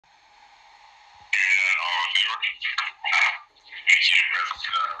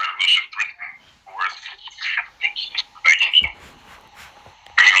Resolution 3 Thank you. Thank you.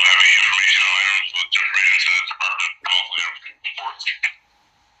 We don't have any informational items. We'll jump right into department monthly reports.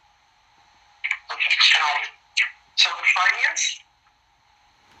 Okay, so the finance?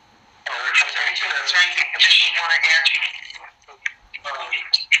 Or is there anything additional you want to add to? Not really.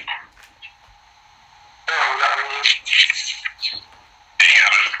 Any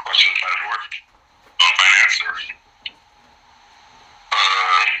other questions by the board on finance? Or,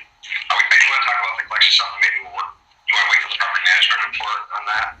 I do want to talk about the collection stuff. Maybe you want to wait for the property management report on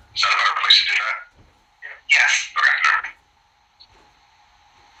that? Is that a better place to do that? Yes. Okay.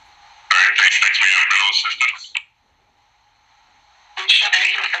 All right. Thanks for your rental assistance.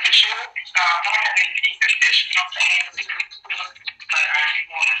 Anything additional? I don't have anything additional to add, but I do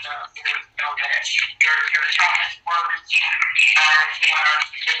want to know that your comments were received. We are doing our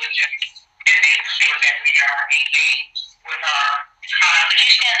due diligence and making sure that we are engaged with our time. Could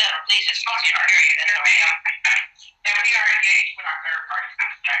you stand up, please? It's easier to hear you. That's all right. That we are engaged with our third-party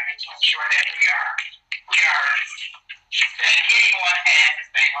contractors to ensure that we are getting on task and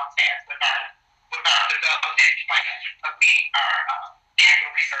staying on task with our development plan of meeting our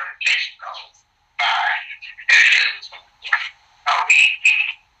annual recertification goals by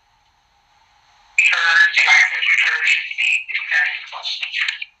we heard, like I said, we heard and see if you have any questions.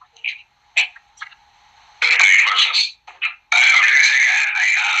 Any questions? I'm going to say again,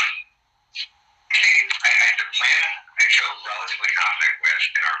 the plan I feel relatively confident with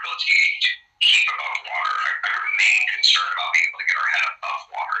in our ability to keep above water. I remain concerned about being able to get our head above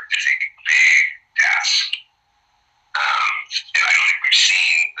water. It's a big task. And I don't think we've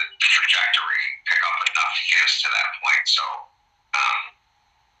seen the trajectory pick up enough to get us to that point. So,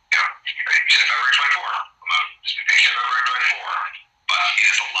 you said February 24. I'm going to just be patient February 24. But it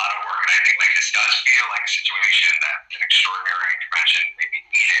is a lot of work. And I think this does feel like a situation that an extraordinary intervention may be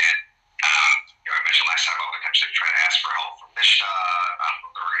needed. I mentioned last time about potentially trying to ask for help from MSHA, other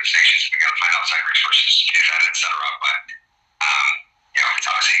organizations. We got to find outside resources to do that, et cetera. But, it's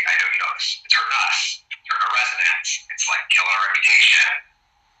obviously, I know you know this, it's hurting us. Our residents, it's like killing our reputation.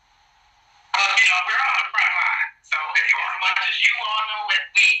 We're on the front line. So as much as you all know it,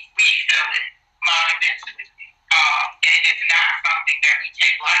 we feel it monumentally. And it is not something that we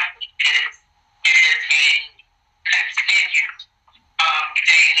take lightly. It is a continued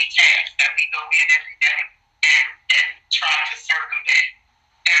daily task that we go in every day and try to circumvent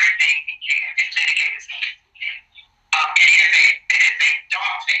everything we can and mitigate as much as we can. It is a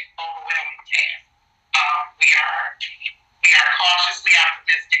daunting, overwhelming task. We are cautiously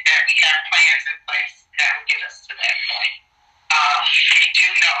optimistic that we have plans in place that will get us to that point. We do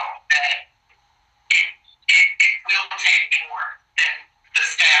know that it will take more than the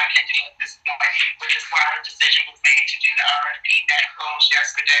staff can do at this point, which is why the decision was made to do the RFP that closed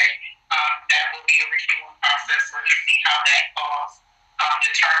yesterday. That will be a reviewing process where we see how that falls,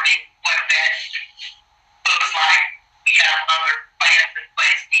 determining what that looks like. We have other plans in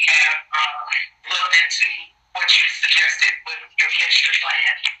place. We have looked into what you suggested with your history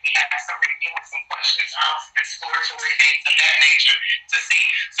plan. We have some reviewing some questions out, exploratory things of that nature to see.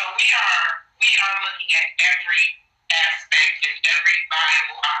 So we are looking at every aspect and every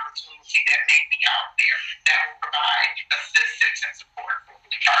viable opportunity that may be out there that will provide assistance and support for the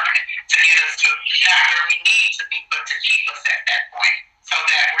department to get us to not where we need to be, but to keep us at that point so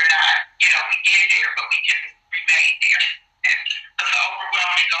that we're not, we get there, but we can remain there. And it's an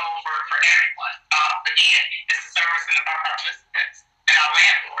overwhelming goal for everyone. Again, it's a service of our participants and our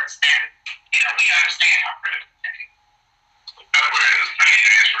landlords. And, we understand how critical that is. February is 90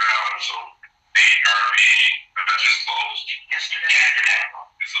 days from now, and so the RFP just closed yesterday.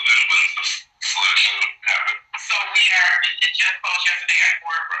 So when's the selection happen? So it just closed yesterday at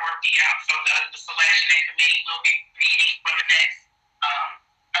 4 p.m. So the selection and committee will be meeting for the next,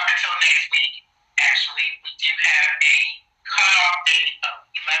 up until next week. Actually, we do have a cutoff date of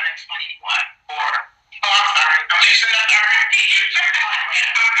 11/21 for. Oh, I'm sorry. I'm just saying the RFP.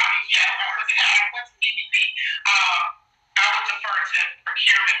 I would defer to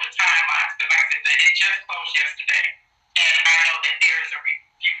procurement with timelines because, like I said, it just closed yesterday, and I know that there is a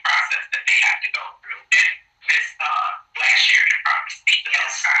review process that they have to go through. And Ms. Blackshear can probably speak to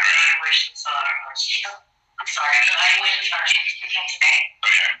those evaluations. I'm sorry,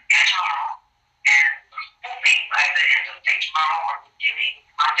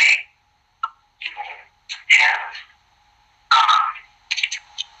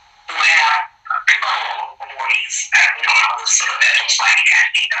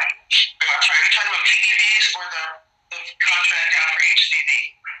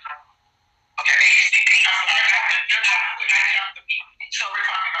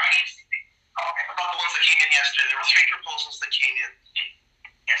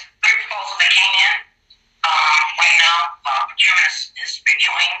 is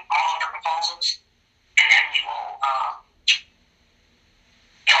reviewing all of the proposals, and then we will,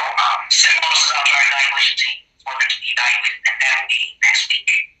 send notices out to our evaluation team for them to be evaluated, and that will be next week.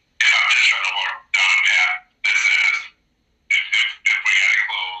 Yeah, I'm just trying to walk down the path that says if we got it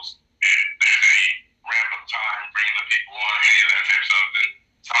closed and there's any ramp up time, bringing the people on, any of that type of stuff, then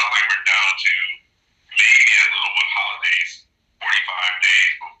it sounds like we're down to maybe a little with holidays, 45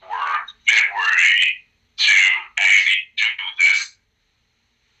 days before February to actually do this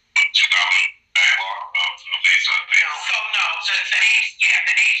 2,000 backlog of these things. So no, the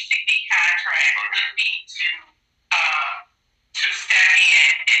HCD contract would be to step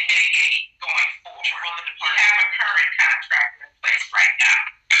in and mitigate going forward. We have a current contractor in place right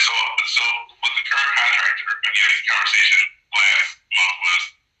now. And so with the current contractor, I guess the conversation last month was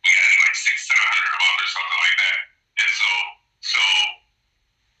we got like 600-700 a month or something like that. And so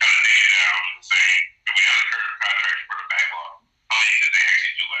kind of digging down and saying, if we have a current contractor for the backlog, how many did they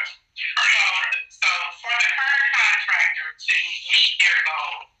actually do last month? So for the current contractor to meet their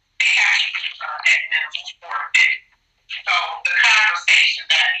goal, they have to be at minimum 450. So the conversation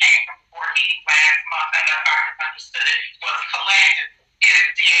that came from the board meeting last month, and if I understood it, was collected if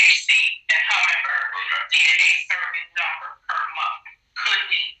DHC and Hummingbird did a certain number per month. Could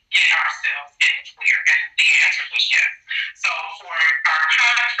we get ourselves in the clear? And the answer was yes. So for our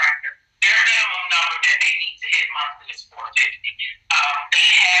contractor, their minimum number that they need to hit monthly is 450.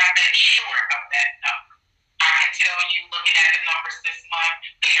 They have been short of that number. I can tell you, looking at the numbers this month,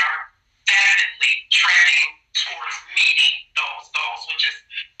 they are definitely trending towards meeting those goals, which is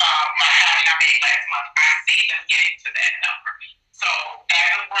my comment I made last month. I see them getting to that number. So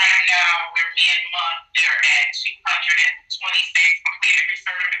as of right now, we're mid-month. They're at 226 completed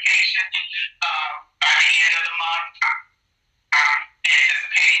recertification. By the end of the month, I'm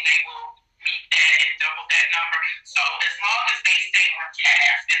anticipating they will meet that and double that number. So as long as they stay on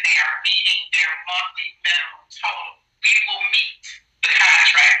task and they are meeting their monthly minimum total, we will meet the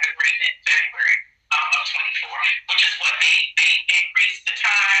contract agreement February of 24, which is what they increased the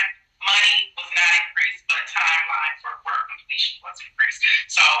time. Money was not increased, but timeline for work completion was increased.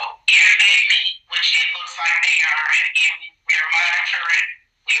 So if they meet, which it looks like they are, and again, we are monitoring,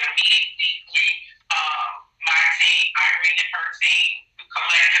 we are meeting weekly. My team, Irene and her team,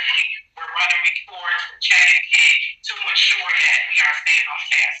 collectively, we're running reports, we're checking kit to ensure that we are staying on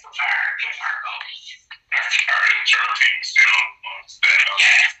task with our goals. Our internal team is still on staff.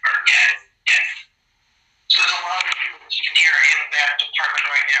 Yes. So there's a lot of people that you can hear in that department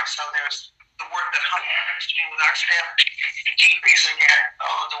right now. So there's the work that Hunter is doing with our staff, the decrease in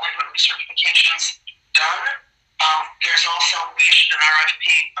delinquent recertifications done. There's also, we issued an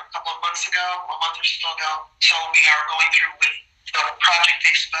RFP a couple of months ago, a month or so ago. So we are going through with the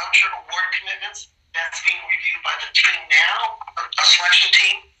project-based voucher award commitments. That's being reviewed by the team now, a selection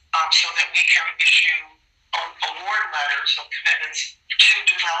team, so that we can issue award letters of commitments to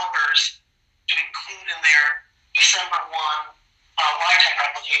developers to include in their December 1 LIHTC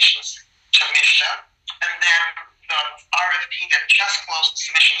applications to MISHA. And then the RFP that just closed,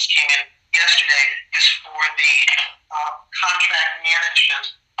 submissions came in yesterday, is for the contract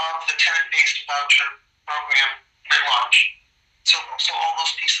management of the tenant-based voucher program writ large. So all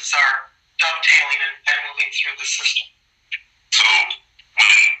those pieces are dovetailing and moving through the system. So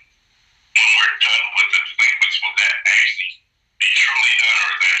when we're done with the delinquents, will that actually be truly done,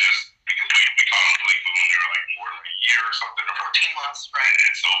 or is that just because we call them delinquent when they're like more than a year or something, or 14 months, right?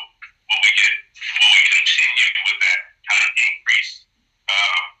 And so will we continue with that kind of increase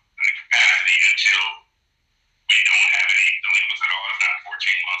in the capacity until we don't have any delinquents at all? It's not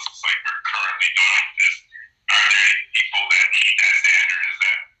 14 months. It's like we're currently doing this. Are there people that meet that standard? Is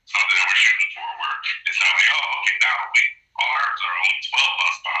that something that we're shooting for, where it's not like, oh, okay, now ours are only 12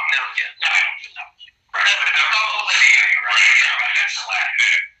 months behind? No. Right. The goal is that's the last.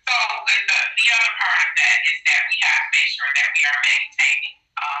 So the other part of that is that we have to make sure that we are maintaining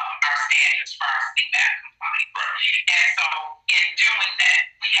our standards for our CMAP compliance. Right. And so in doing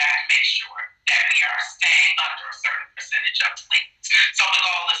that, we have to make sure that we are staying under a certain percentage of delinquents. So the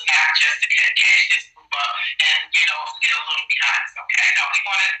goal is not just to catch this group up and, if we get a little behind, it's okay. No, we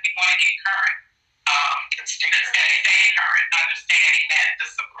want to get current. And stay current, understanding that the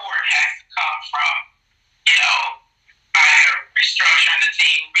support has to come from, either restructuring the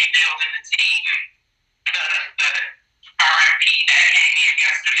team, rebuilding the team. The RFP that came in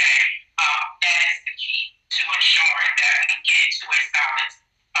yesterday, that is the key to ensuring that we get to a solid,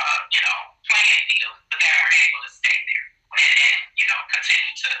 playing field, but that we're able to stay there and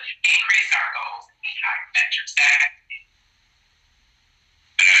continue to increase our goals and meet higher metrics.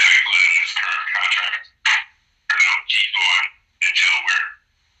 And that's included in this current contract, or they'll keep going until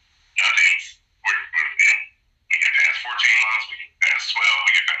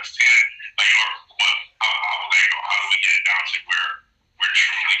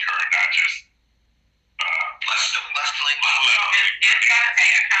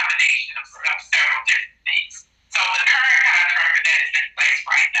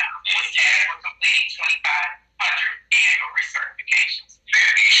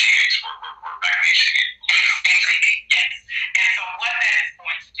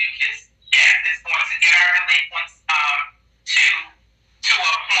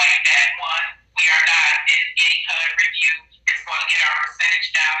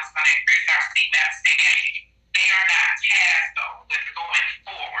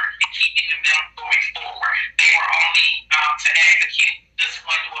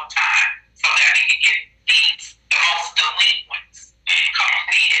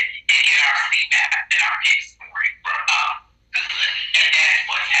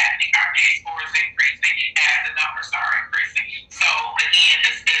pay score is increasing as the numbers are increasing. So again,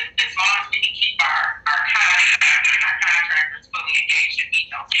 as long as we can keep our contractors fully engaged and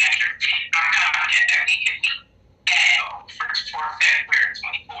meet those metrics, I'm confident that we can meet that goal for February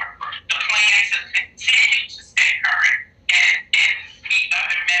 24th. The plan to continue to stay current and meet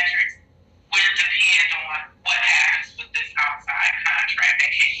other metrics will depend on what happens with this outside contract that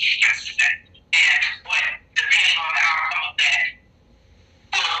came yesterday. And what, depending on the outcome of that,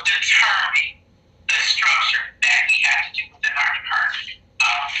 will determine the structure that we have to do within our department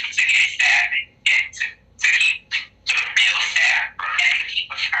to get staffing and to build staff and to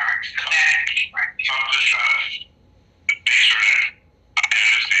keep us current. Because that's the key right there. So I'm just trying to make sure that I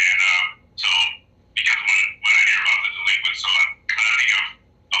understand. So because when I hear about the delinquent, so I kind of think of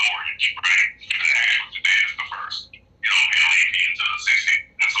a mortgage, right? The actual today is the first. You don't pay a late fee until the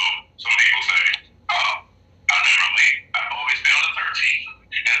 16th. And so some people say, oh, I'm never late. I've always been on the 13th.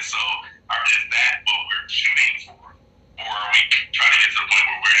 And so is that what we're shooting for? Or are we trying to get to the point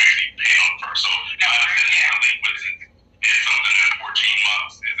where we're actually paying on the first? So my understanding of delinquent is something that's 14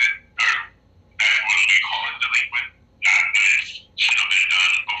 months, is it? Or that's what we call it delinquent? Not when it should have been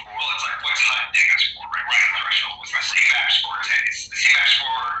done before. Well, it's like what's HUD ding us for, right? Right on the threshold. What's my CMAP score? It's the CMAP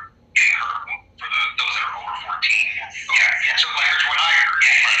score getting hurt for those that are over 14. Yeah. So like here's what I heard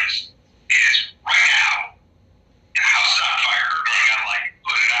is right now, the house is on fire. You gotta like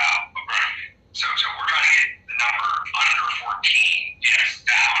put it out. Right. So we're trying to get the number under 14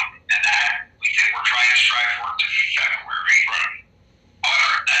 down, and that we think we're trying to strive for to February. Right.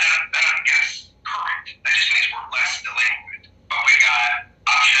 However, that doesn't get us current. That just means we're less delinquent. But we've got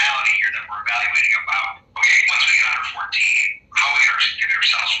optionality here that we're evaluating about, okay, once we get under 14, how we get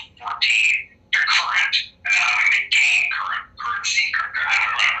ourselves from 14 to current, and then how do we maintain currency, I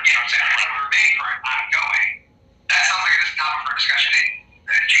don't know, you know what I'm saying? How do we remain current ongoing? That sounds like a topic for discussion in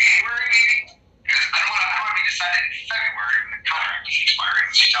the January meeting, because I don't want to be decided in February when the contract is expiring.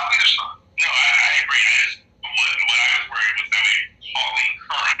 Let's just tell me there's not. No, I agree. What I was worried was that we're calling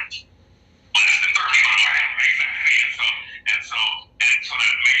current less than 13 months, right? Exactly. And so that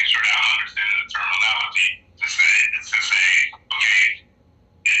making sure that I'm understanding the terminology to say, okay,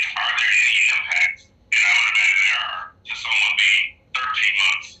 are there any impacts? And I would imagine there are to someone being 13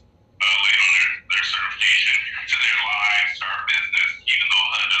 months late on their certification to their lives, to our business, even though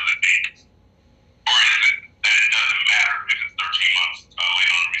HUD doesn't make it. Or is it that it doesn't matter if it's 13 months late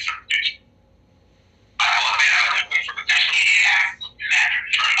on the recertification? I don't wait for the next one. It absolutely matters.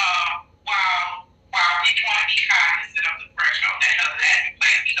 Right. While we want to be cognizant of the threshold that HUD has in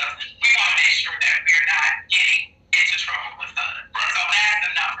place, because we want to make sure that we're not getting into trouble with HUD. Right. So that's the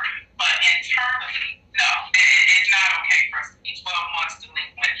number. But internally, no, it's not okay for us to be 12 months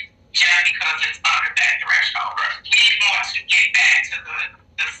delinquent just because it's under that threshold. Right. We want to get back to the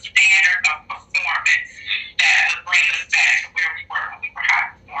standard of performance that would bring us back to where we were when we were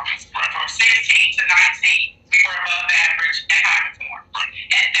high performance. Right. From 16 to 19, we were above average and high performance. Right.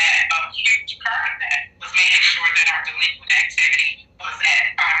 And that a huge part of that was making sure that our delinquent activity was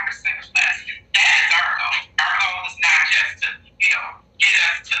at 5% or less. That is our goal. Our goal is not just to, get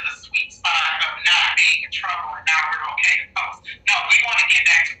us to the sweet spot of not being in trouble and now we're okay to post. No, we want to get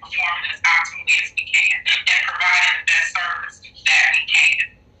back to performing as optimally as we can and providing the best service that we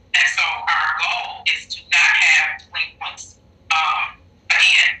can. And so our goal is to not have delinquents,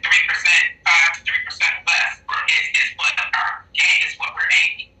 again, 3%, 5 to 3% less is what our game is what we're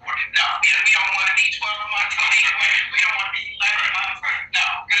aiming for. No, we don't want to be 12 months delinquent. We don't want to be 11 months.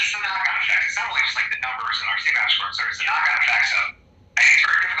 No. Because it's the knock-on effect. It's not really just like the numbers in our CMAP score. It's the knock-on effects of, I think it's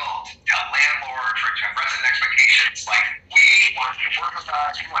very difficult to tell landlords or to have resident expectations. Like, we want you to work with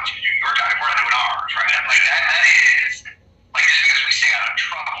us. We want you to do your job. We're not doing ours, right? And like that is, like, just because we stay out of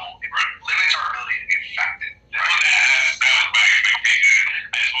trouble, it limits our ability to be effective. Right? Well, that was my expectation.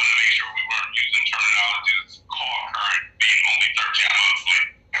 I just wanted to make sure we weren't using terminology that's call current being only 13 months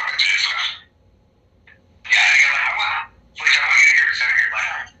late. Yeah, I want you to hear it. So you're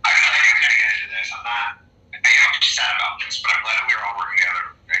like, I'm glad you're going to get into this. I am upset about this, but I'm glad that we are all working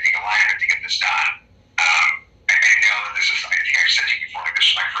together, I think, alignment to get this done. I know that this is, I think I've said to you before, like, this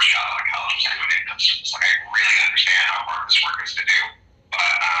is my first job out of college. I was doing it. It's like, I really understand how hard this work is to do.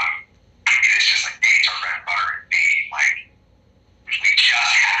 But it's just like, A, it's our bread and butter, and B, like, we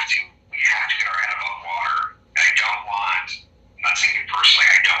just have to get our head above water. And I don't want, I'm not saying you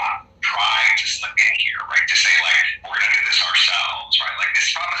personally, I don't want pride to slip in here, right? To say, like, we're going to do this ourselves, right? Like,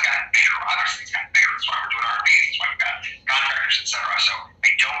 this problem has gotten bigger. Obviously, it's gotten bigger. That's why we're doing RVs. That's why we've got contractors, et cetera. So I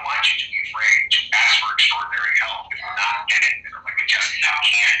don't want you to be afraid to ask for extraordinary help if we're not getting there. Like, we just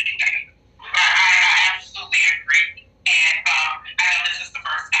can't continue. I absolutely agree. And I know this is the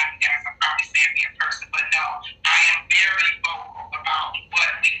first time you guys have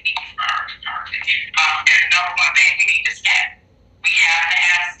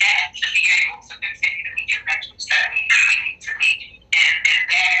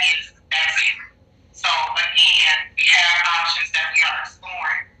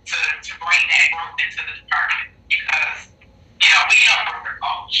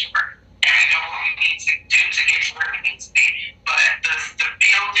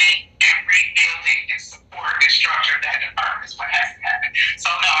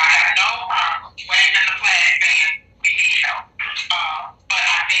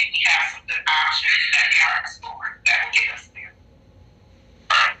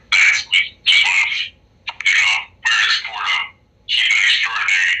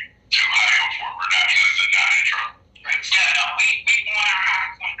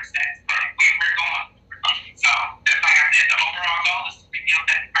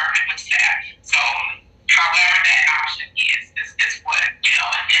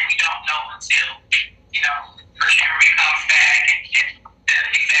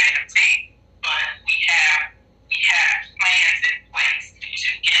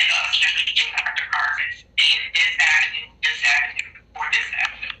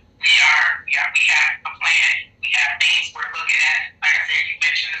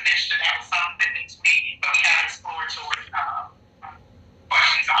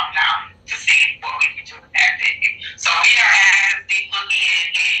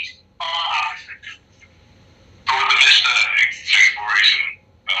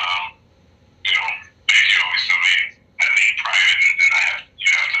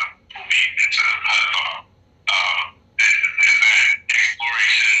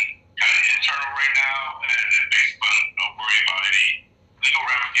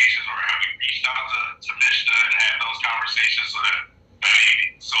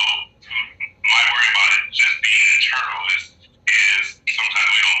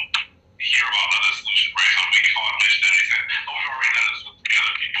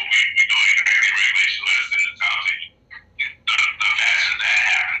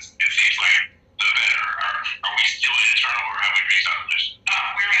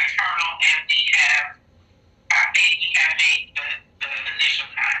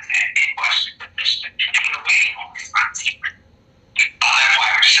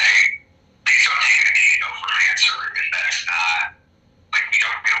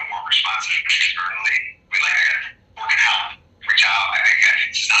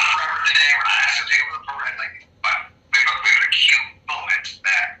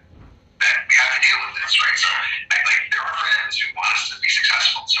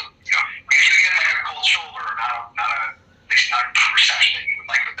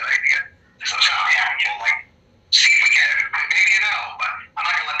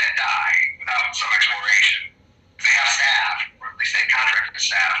some exploration. They have staff, or at least they contract with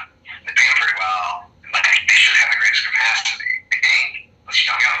staff. They pay them pretty well. And like, they should have the greatest capacity. I think, unless you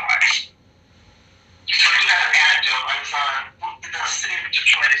tell me otherwise. So I do have an anecdote. I was on, the city of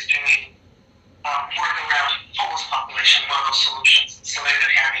Detroit is doing work around homeless population, one of those solutions. So they've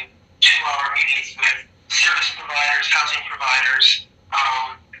been having 2-hour meetings with service providers, housing providers,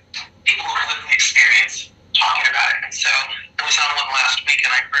 people who have lived the experience talking about it. And so I was on one last week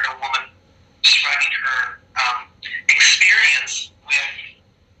and I heard a woman describing her experience with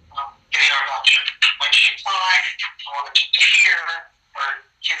getting our voucher. When she applied, how long it took to hear, her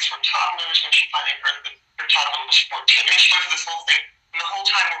kids were toddlers, when she finally heard that her toddler was 14. And she went through this whole thing. And the whole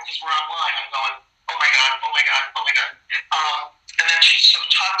time, because we're online, I'm going, oh my God, oh my God, oh my God. And then she sort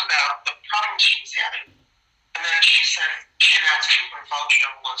of talked about the problems she was having. And then she said she announced who her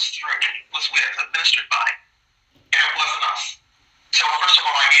voucher was with, administered by. And it wasn't us. So first of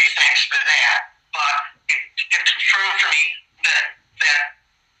all, I gave thanks for that. But it confirmed for me that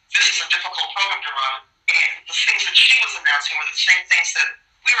this is a difficult program to run. And the things that she was announcing were the same things that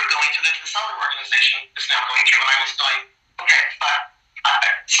we were going through, that this other organization is now going through. And I was going, okay, but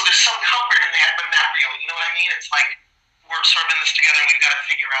so there's some comfort in that, but not real. You know what I mean? It's like we're sort of in this together and we've got to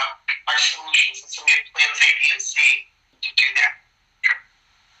figure out our solutions. And so we have plans A, B, and C to do that.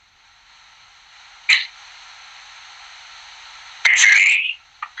 Thanks, Eddie.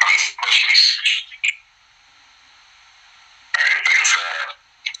 Questions? All right, thanks.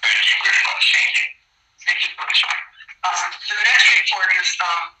 Thank you very much. Thank you for the show. The next report is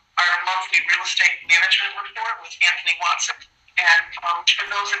our monthly real estate management report with Anthony Watson. And for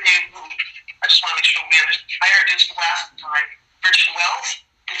those of you who, I just want to make sure we understand, I introduced last time, Bridget Wells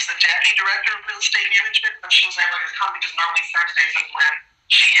is the Deputy Director of Real Estate Management, but she was able to come because normally Thursdays is when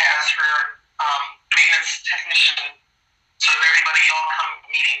she has her maintenance technician, so everybody all come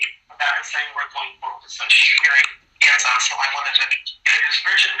meeting about and saying we're going forward. So she's very hands-on, so I wanted to introduce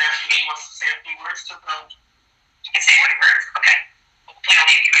Bridget and ask if she wants to say a few words to the... I can say words, okay. We don't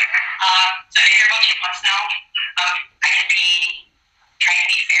need to. So I've been here about 2 months now. I can trying to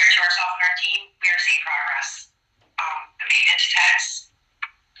be fair to ourselves and our team. We are seeing progress. The maintenance techs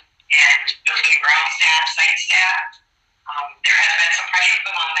and building ground staff, site staff, there has been some pressure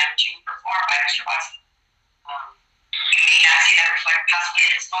put on them to perform by Mr. Watson. You may not see that reflect possibly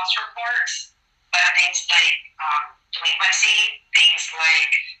in his month's reports, but things like delinquency, things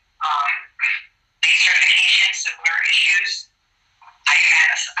like lease certification, similar issues.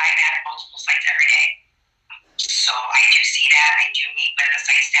 I'm at multiple sites every day. So I do see that. I do meet with the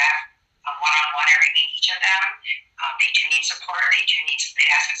site staff one-on-one every week, each of them. They do need support. They do need somebody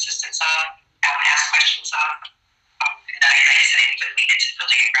to ask assistance of, ask questions of. And then, like I said, I meet with maintenance and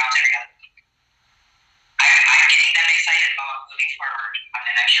building and grounds every other week. I'm getting them excited about moving forward.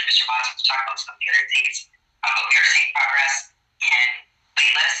 And I'm sure Mr. Watson will talk about some of the other things. But we are seeing progress in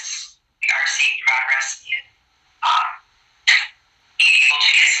wait lists. We are seeing progress in being able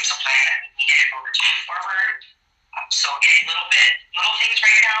to get some supplies that we needed in order to move forward. So it's little things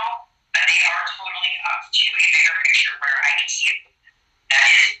right now, but they are totaling up to a bigger picture where I can see it. That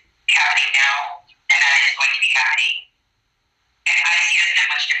is happening now, and that is going to be happening. And I see it in a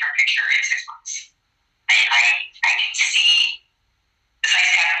much different picture in 6 months. I can see the site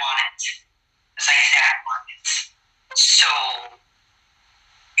staff want it. The site staff want it. So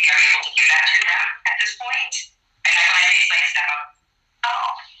we are able to give that to them at this point. And when I say site staff,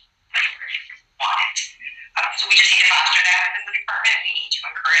 want it. So we just need to foster that within the department. We need to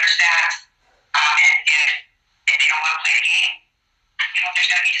encourage that. And if they don't want to play the game, there's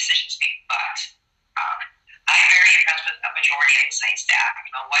going to be decisions made. But I'm very impressed with a majority of the site staff.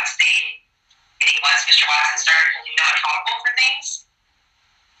 Once Mr. Watson started holding them accountable for things,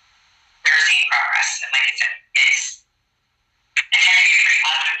 we're seeing progress. And like I said, it tends to be a pretty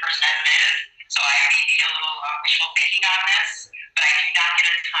positive person as it is.